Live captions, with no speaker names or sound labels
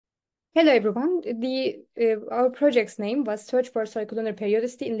Hello everyone. Our project's name was Search for Circalunar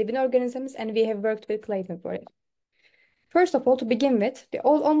Periodicity in Living Organisms, and we have worked with Clayton for it. First of all, to begin with,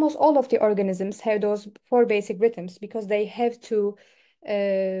 almost all of the organisms have those four basic rhythms because um, they have to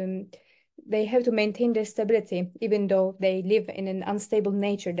maintain their stability, even though they live in an unstable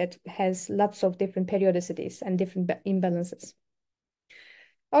nature that has lots of different periodicities and different imbalances.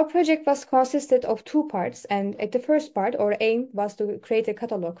 Our project was consisted of two parts, and at the first part, our aim was to create a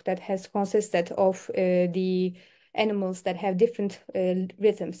catalog that has consisted of the animals that have different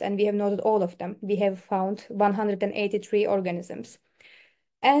rhythms, and we have noted all of them. We have found 183 organisms.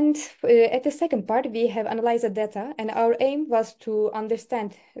 And at the second part, we have analyzed the data, and our aim was to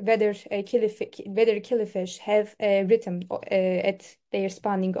understand whether killifish have a rhythm at their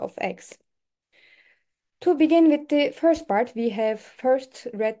spawning of eggs. To begin with the first part, we have first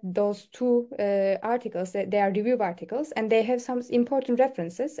read those two articles. They are review articles, and they have some important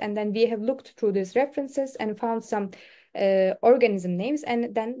references. And then we have looked through these references and found some organism names,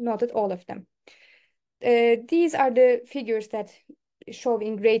 and then noted all of them. These are the figures that show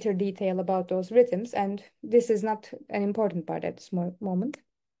in greater detail about those rhythms, and this is not an important part at this moment.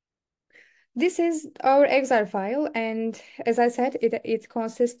 This is our Excel file, and as I said, it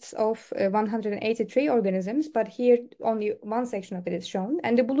consists of 183 organisms, but here only one section of it is shown,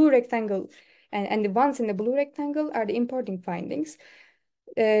 and the blue rectangle and the ones in the blue rectangle are the important findings.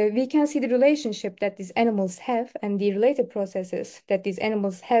 We can see the relationship that these animals have and the related processes that these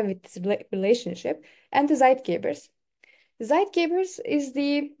animals have with this relationship, and the Zeitgebers. Zeitgebers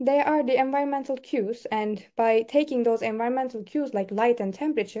they are the environmental cues, and by taking those environmental cues like light and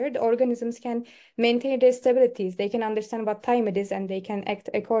temperature, the organisms can maintain their stabilities. They can understand what time it is and they can act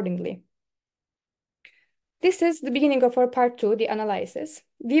accordingly. This is the beginning of our part two, the analysis.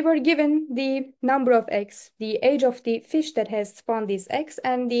 We were given the number of eggs, the age of the fish that has spawned these eggs,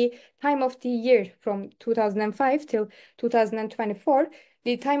 and the time of the year from 2005 till 2024,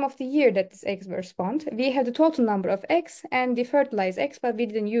 the time of the year that these eggs were spawned. We have the total number of eggs and the fertilized eggs, but we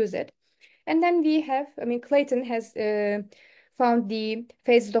didn't use it. And then we have, Clayton has found the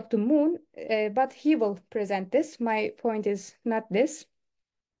phases of the moon, but he will present this. My point is not this.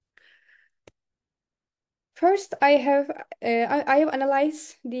 First, I have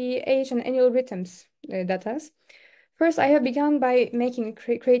analyzed the age and annual rhythms data. First, I have begun by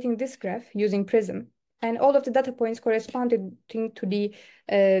creating this graph using Prism, and all of the data points corresponding to the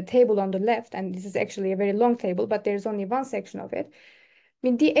table on the left. And this is actually a very long table, but there's only one section of it.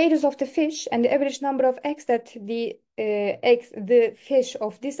 The ages of the fish and the average number of eggs that the fish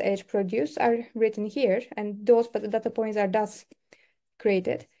of this age produce are written here, and those data points are thus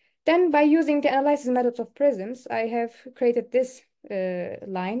created. Then by using the analysis methods of prisms, I have created this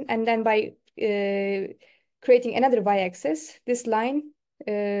line, and then by creating another y-axis, this line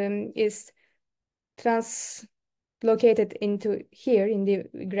is translocated into here in the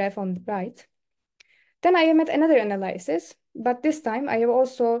graph on the right. Then I have made another analysis, but this time I have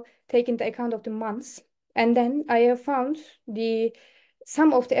also taken into account of the months, and then I have found the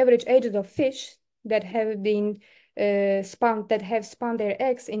sum of the average ages of fish that have been spawned their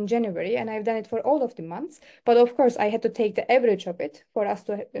eggs in January, and I've done it for all of the months. But of course, I had to take the average of it for us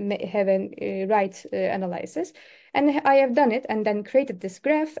to have a right analysis. And I have done it and then created this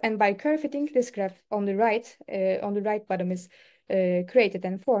graph. And by curve fitting, this graph on the right bottom is created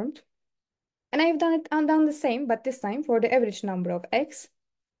and formed. And I have done the same, but this time for the average number of eggs.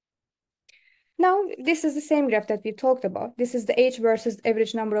 Now, this is the same graph that we talked about. This is the age versus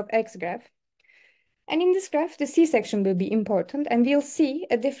average number of eggs graph. And in this graph, the C-section will be important, and we'll see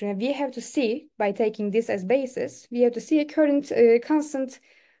a difference. We have to see, by taking this as basis, we have to see a current constant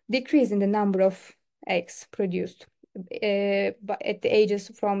decrease in the number of eggs produced at the ages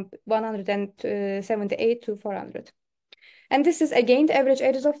from 178 to 400. And this is again the average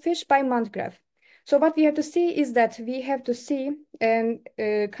ages of fish by month graph. So what we have to see is that we have to see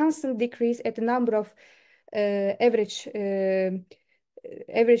a constant decrease at the number of average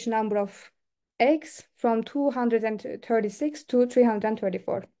number of eggs from 236 to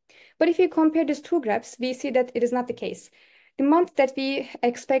 334. But if you compare these two graphs, we see that it is not the case. The month that we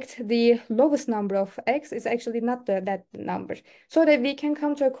expect the lowest number of eggs is actually not that number. So that we can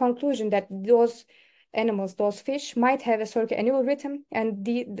come to a conclusion that those animals, those fish, might have a circannual rhythm, and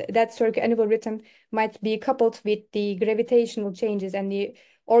that circannual rhythm might be coupled with the gravitational changes and the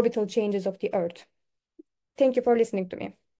orbital changes of the Earth. Thank you for listening to me.